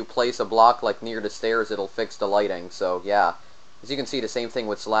believe if you place a block like near the stairs, it'll fix the lighting. So yeah, as you can see, the same thing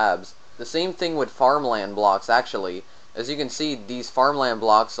with slabs. The same thing with farmland blocks, actually. As you can see, these farmland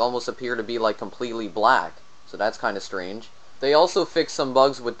blocks almost appear to be like completely black. So that's kind of strange. They also fixed some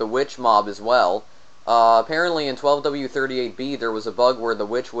bugs with the witch mob as well. Apparently in 12W38B there was a bug where the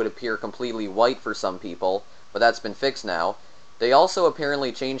witch would appear completely white for some people, but that's been fixed now. They also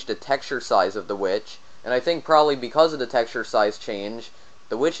apparently changed the texture size of the witch, and I think probably because of the texture size change,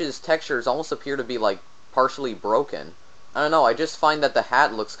 the witch's textures almost appear to be like partially broken. I don't know, I just find that the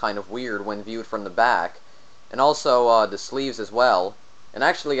hat looks kind of weird when viewed from the back, and also the sleeves as well. And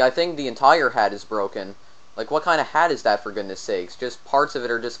actually, I think the entire hat is broken. Like, what kind of hat is that, for goodness sakes? Just parts of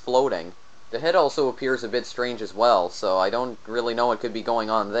it are just floating. The head also appears a bit strange as well, so I don't really know what could be going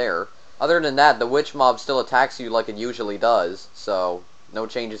on there. Other than that, the witch mob still attacks you like it usually does, so no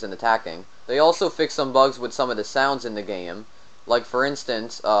changes in attacking. They also fixed some bugs with some of the sounds in the game. Like, for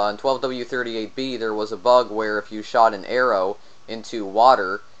instance, in 12W38B there was a bug where if you shot an arrow into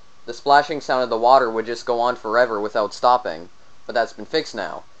water, the splashing sound of the water would just go on forever without stopping. But that's been fixed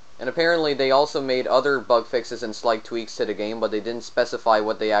now. And apparently they also made other bug fixes and slight tweaks to the game, but they didn't specify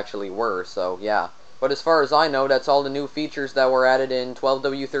what they actually were, so yeah. But as far as I know, that's all the new features that were added in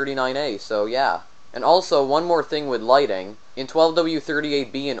 12W39A, so yeah. And also, one more thing with lighting. In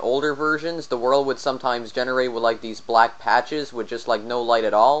 12W38B and older versions, the world would sometimes generate with like these black patches with just like no light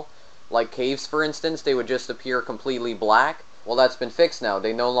at all. Like caves, for instance, they would just appear completely black. Well, that's been fixed now.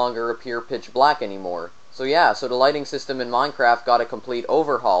 They no longer appear pitch black anymore. So yeah, so the lighting system in Minecraft got a complete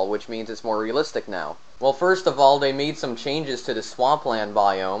overhaul, which means it's more realistic now. Well, first of all, they made some changes to the swampland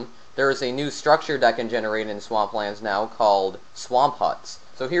biome. There is a new structure that can generate in swamplands now called swamp huts.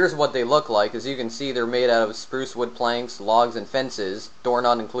 So here's what they look like. As you can see, they're made out of spruce wood planks, logs, and fences, door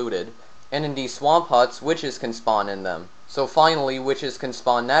not included. And in these swamp huts, witches can spawn in them. So finally, witches can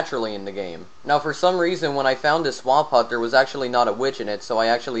spawn naturally in the game. Now, for some reason, when I found this swamp hut, there was actually not a witch in it, so I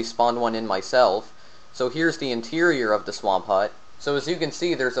actually spawned one in myself. So here's the interior of the swamp hut. So as you can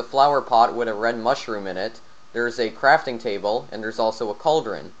see, there's a flower pot with a red mushroom in it. There's a crafting table, and there's also a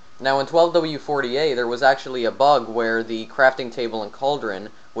cauldron. Now in 12W40A, there was actually a bug where the crafting table and cauldron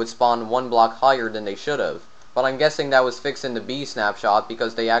would spawn one block higher than they should have. But I'm guessing that was fixed in the B snapshot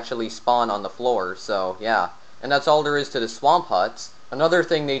because they actually spawn on the floor, so yeah. And that's all there is to the swamp huts. Another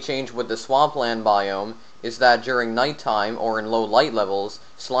thing they changed with the swampland biome is that during nighttime or in low light levels,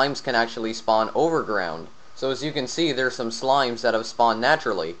 slimes can actually spawn overground. So as you can see, there's some slimes that have spawned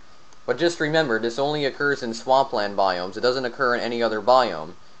naturally. But just remember, this only occurs in swampland biomes. It doesn't occur in any other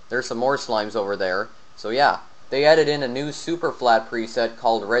biome. There's some more slimes over there. So yeah, they added in a new super flat preset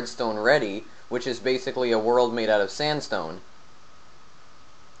called Redstone Ready, which is basically a world made out of sandstone.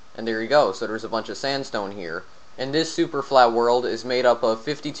 And there you go, so there's a bunch of sandstone here. And this super flat world is made up of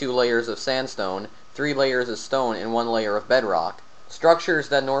 52 layers of sandstone, 3 layers of stone, and 1 layer of bedrock. Structures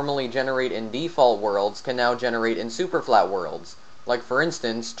that normally generate in default worlds can now generate in super flat worlds. Like for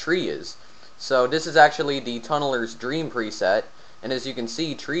instance, trees. So this is actually the Tunneler's Dream preset, and as you can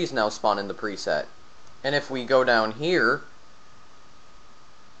see, trees now spawn in the preset. And if we go down here,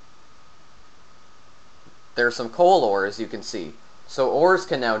 there's some coal ore, as you can see. So ores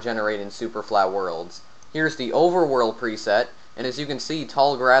can now generate in super flat worlds. Here's the overworld preset, and as you can see,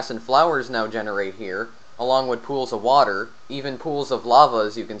 tall grass and flowers now generate here, along with pools of water, even pools of lava,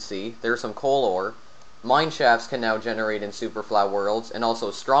 as you can see. There's some coal ore. Mine shafts can now generate in super flat worlds, and also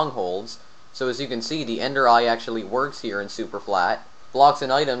strongholds. So as you can see, the Ender Eye actually works here in super flat. Blocks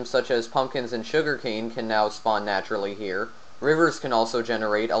and items such as pumpkins and sugarcane can now spawn naturally here. Rivers can also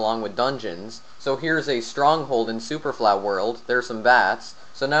generate along with dungeons. So here's a stronghold in super flat world. There's some bats.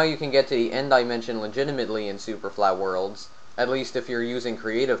 So now you can get to the end dimension legitimately in super flat worlds. At least if you're using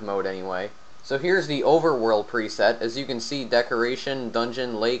creative mode anyway. So here's the overworld preset. As you can see, decoration,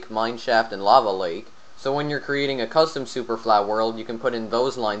 dungeon, lake, mineshaft, and lava lake. So when you're creating a custom super flat world, you can put in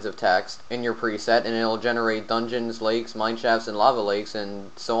those lines of text in your preset and it'll generate dungeons, lakes, mineshafts, and lava lakes,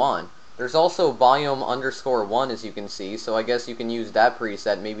 and so on. There's also biome_1, as you can see, so I guess you can use that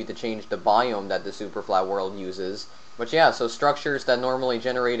preset maybe to change the biome that the super flat world uses. But yeah, so structures that normally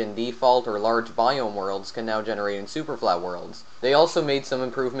generate in default or large biome worlds can now generate in super flat worlds. They also made some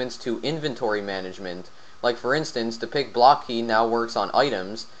improvements to inventory management. Like for instance, the pick block key now works on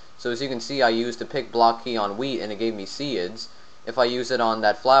items. So as you can see, I used the pick block key on wheat and it gave me seeds. If I use it on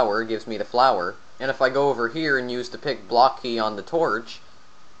that flower, it gives me the flower. And if I go over here and use the pick block key on the torch,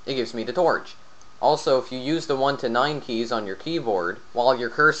 it gives me the torch. Also, if you use the 1 to 9 keys on your keyboard, while your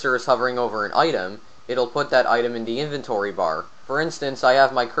cursor is hovering over an item, it'll put that item in the inventory bar. For instance, I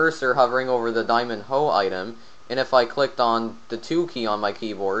have my cursor hovering over the diamond hoe item, and if I clicked on the 2 key on my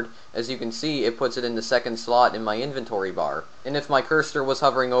keyboard, as you can see, it puts it in the second slot in my inventory bar. And if my cursor was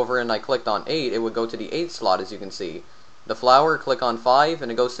hovering over and I clicked on 8, it would go to the 8th slot, as you can see. The flower, click on 5,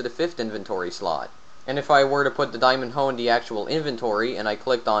 and it goes to the 5th inventory slot. And if I were to put the diamond hoe in the actual inventory, and I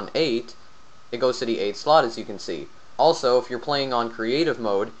clicked on 8, it goes to the 8th slot, as you can see. Also, if you're playing on creative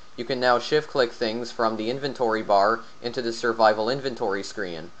mode, you can now shift-click things from the inventory bar into the survival inventory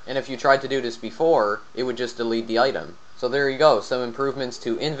screen. And if you tried to do this before, it would just delete the item. So there you go, some improvements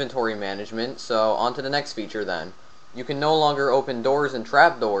to inventory management. So on to the next feature then. You can no longer open doors and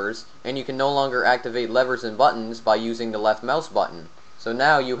trapdoors, and you can no longer activate levers and buttons by using the left mouse button. So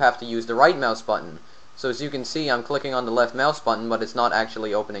now you have to use the right mouse button. So as you can see, I'm clicking on the left mouse button, but it's not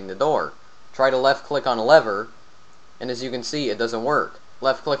actually opening the door. Try to left click on a lever, and as you can see, it doesn't work.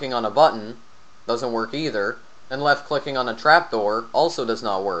 Left clicking on a button doesn't work either, and left clicking on a trapdoor also does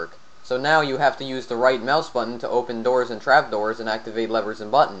not work. So now you have to use the right mouse button to open doors and trapdoors and activate levers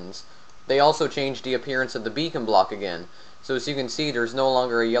and buttons. They also changed the appearance of the beacon block again. So as you can see, there's no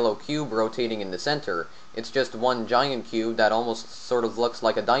longer a yellow cube rotating in the center. It's just one giant cube that almost sort of looks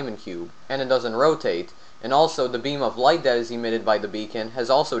like a diamond cube, and it doesn't rotate. And also, the beam of light that is emitted by the beacon has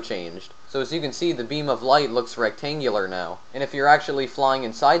also changed. So as you can see, the beam of light looks rectangular now. And if you're actually flying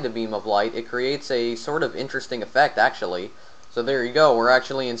inside the beam of light, it creates a sort of interesting effect actually. So there you go, we're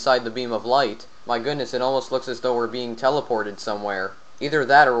actually inside the beam of light. My goodness, it almost looks as though we're being teleported somewhere. Either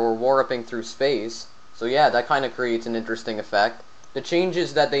that or we're warping through space. So yeah, that kind of creates an interesting effect. The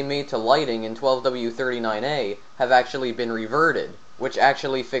changes that they made to lighting in 12W39A have actually been reverted, which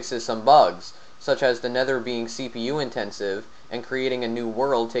actually fixes some bugs, such as the nether being CPU intensive and creating a new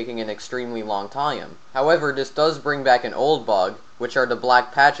world taking an extremely long time. However, this does bring back an old bug, which are the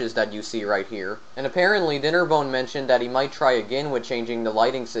black patches that you see right here. And apparently Dinnerbone mentioned that he might try again with changing the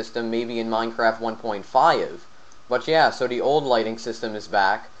lighting system maybe in Minecraft 1.5. But yeah, so the old lighting system is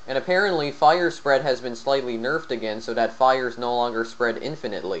back, and apparently fire spread has been slightly nerfed again so that fires no longer spread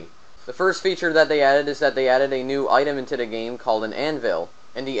infinitely. The first feature that they added is that they added a new item into the game called an anvil,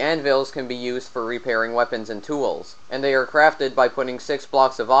 and the anvils can be used for repairing weapons and tools, and they are crafted by putting 6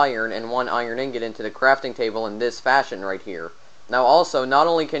 blocks of iron and 1 iron ingot into the crafting table in this fashion right here. Now also, not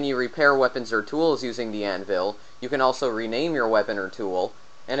only can you repair weapons or tools using the anvil, you can also rename your weapon or tool.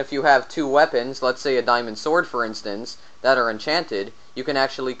 And if you have 2 weapons, let's say a diamond sword for instance, that are enchanted, you can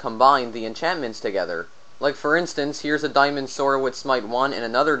actually combine the enchantments together. Like for instance, here's a diamond sword with smite 1 and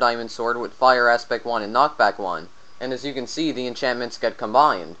another diamond sword with fire aspect 1 and knockback 1. And as you can see, the enchantments get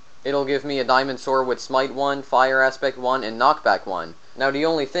combined. It'll give me a diamond sword with smite 1, fire aspect 1, and knockback 1. Now the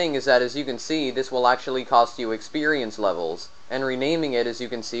only thing is that as you can see, this will actually cost you experience levels. And renaming it, as you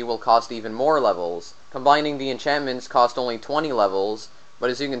can see, will cost even more levels. Combining the enchantments cost only 20 levels, but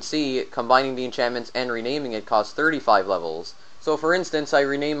as you can see, combining the enchantments and renaming it costs 35 levels. So for instance, I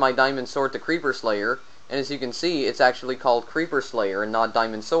rename my diamond sword to Creeper Slayer, and as you can see, it's actually called Creeper Slayer and not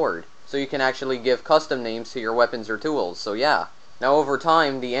Diamond Sword. So you can actually give custom names to your weapons or tools, so yeah. Now over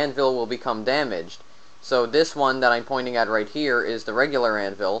time, the anvil will become damaged. So this one that I'm pointing at right here is the regular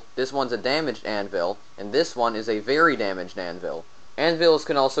anvil, this one's a damaged anvil, and this one is a very damaged anvil. Anvils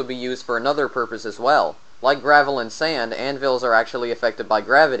can also be used for another purpose as well. Like gravel and sand, anvils are actually affected by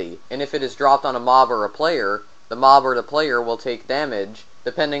gravity, and if it is dropped on a mob or a player, the mob or the player will take damage,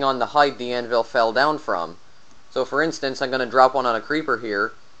 depending on the height the anvil fell down from. So for instance, I'm going to drop one on a creeper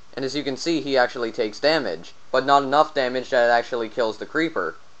here, and as you can see, he actually takes damage, but not enough damage that it actually kills the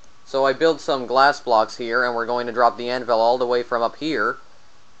creeper. So I built some glass blocks here, and we're going to drop the anvil all the way from up here,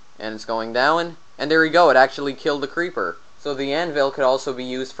 and it's going down, and there you go, it actually killed the creeper. So the anvil could also be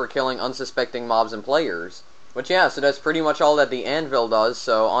used for killing unsuspecting mobs and players. But yeah, so that's pretty much all that the anvil does,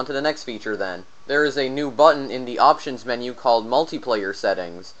 so on to the next feature then. There is a new button in the options menu called multiplayer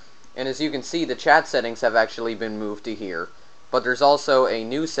settings. And as you can see, the chat settings have actually been moved to here. But there's also a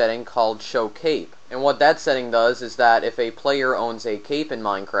new setting called show cape. And what that setting does is that if a player owns a cape in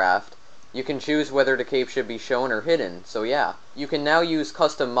Minecraft, you can choose whether the cape should be shown or hidden, so yeah. You can now use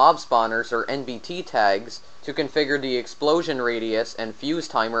custom mob spawners or NBT tags to configure the explosion radius and fuse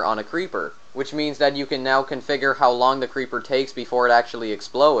timer on a creeper, which means that you can now configure how long the creeper takes before it actually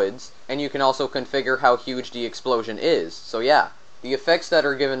explodes, and you can also configure how huge the explosion is, so yeah. The effects that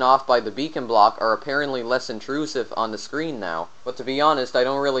are given off by the beacon block are apparently less intrusive on the screen now, but to be honest, I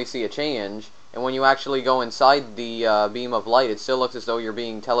don't really see a change, and when you actually go inside the beam of light, it still looks as though you're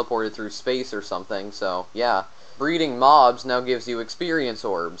being teleported through space or something, so yeah. Breeding mobs now gives you experience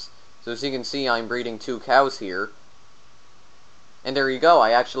orbs. So as you can see, I'm breeding 2 cows here. And there you go,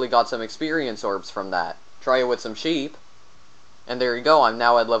 I actually got some experience orbs from that. Try it with some sheep. And there you go, I'm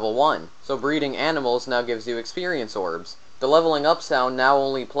now at level 1. So breeding animals now gives you experience orbs. The leveling up sound now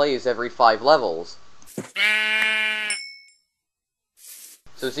only plays every 5 levels.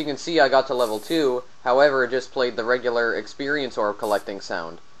 So as you can see, I got to level 2, however it just played the regular experience orb collecting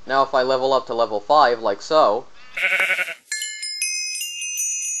sound. Now if I level up to level 5, like so,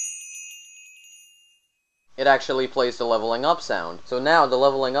 it actually plays the leveling up sound. So now the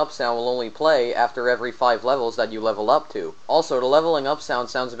leveling up sound will only play after every 5 levels that you level up to. Also, the leveling up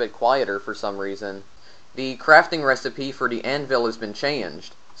sound sounds a bit quieter for some reason. the crafting recipe for the anvil has been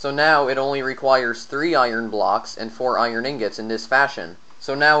changed. So now it only requires 3 iron blocks and 4 iron ingots in this fashion.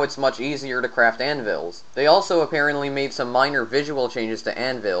 So now it's much easier to craft anvils. They also apparently made some minor visual changes to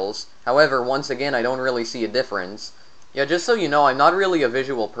anvils. However, once again, I don't really see a difference. Yeah, just so you know, I'm not really a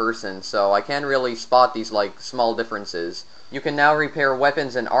visual person, so I can't really spot these, like, small differences. You can now repair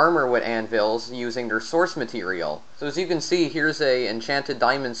weapons and armor with anvils using their source material. So as you can see, here's a enchanted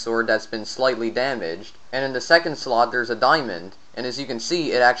diamond sword that's been slightly damaged, and in the second slot there's a diamond, and as you can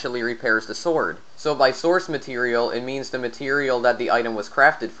see, it actually repairs the sword. So by source material, it means the material that the item was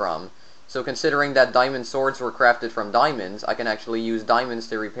crafted from. So considering that diamond swords were crafted from diamonds, I can actually use diamonds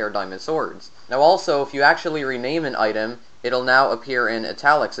to repair diamond swords. Now also, if you actually rename an item, it'll now appear in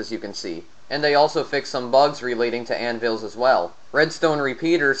italics, as you can see. And they also fixed some bugs relating to anvils as well. Redstone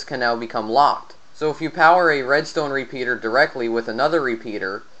repeaters can now become locked. So if you power a redstone repeater directly with another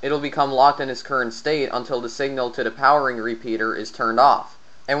repeater, it'll become locked in its current state until the signal to the powering repeater is turned off.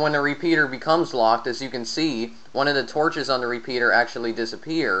 And when the repeater becomes locked, as you can see, one of the torches on the repeater actually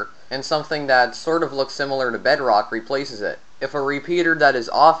disappear, and something that sort of looks similar to bedrock replaces it. If a repeater that is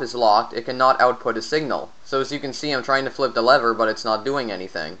off is locked, it cannot output a signal. So as you can see, I'm trying to flip the lever, but it's not doing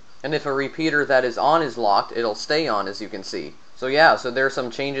anything. And if a repeater that is on is locked, it'll stay on, as you can see. So yeah, so there's some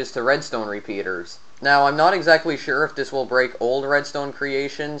changes to redstone repeaters. Now, I'm not exactly sure if this will break old redstone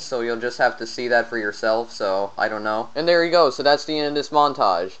creations, so you'll just have to see that for yourself, so I don't know. And there you go, so that's the end of this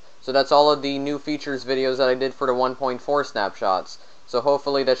montage. So that's all of the new features videos that I did for the 1.4 snapshots. So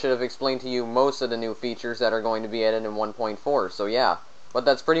hopefully that should have explained to you most of the new features that are going to be added in 1.4, so yeah. But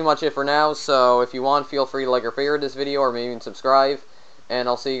that's pretty much it for now, so if you want, feel free to like or favorite this video, or maybe even subscribe. And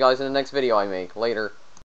I'll see you guys in the next video I make. Later.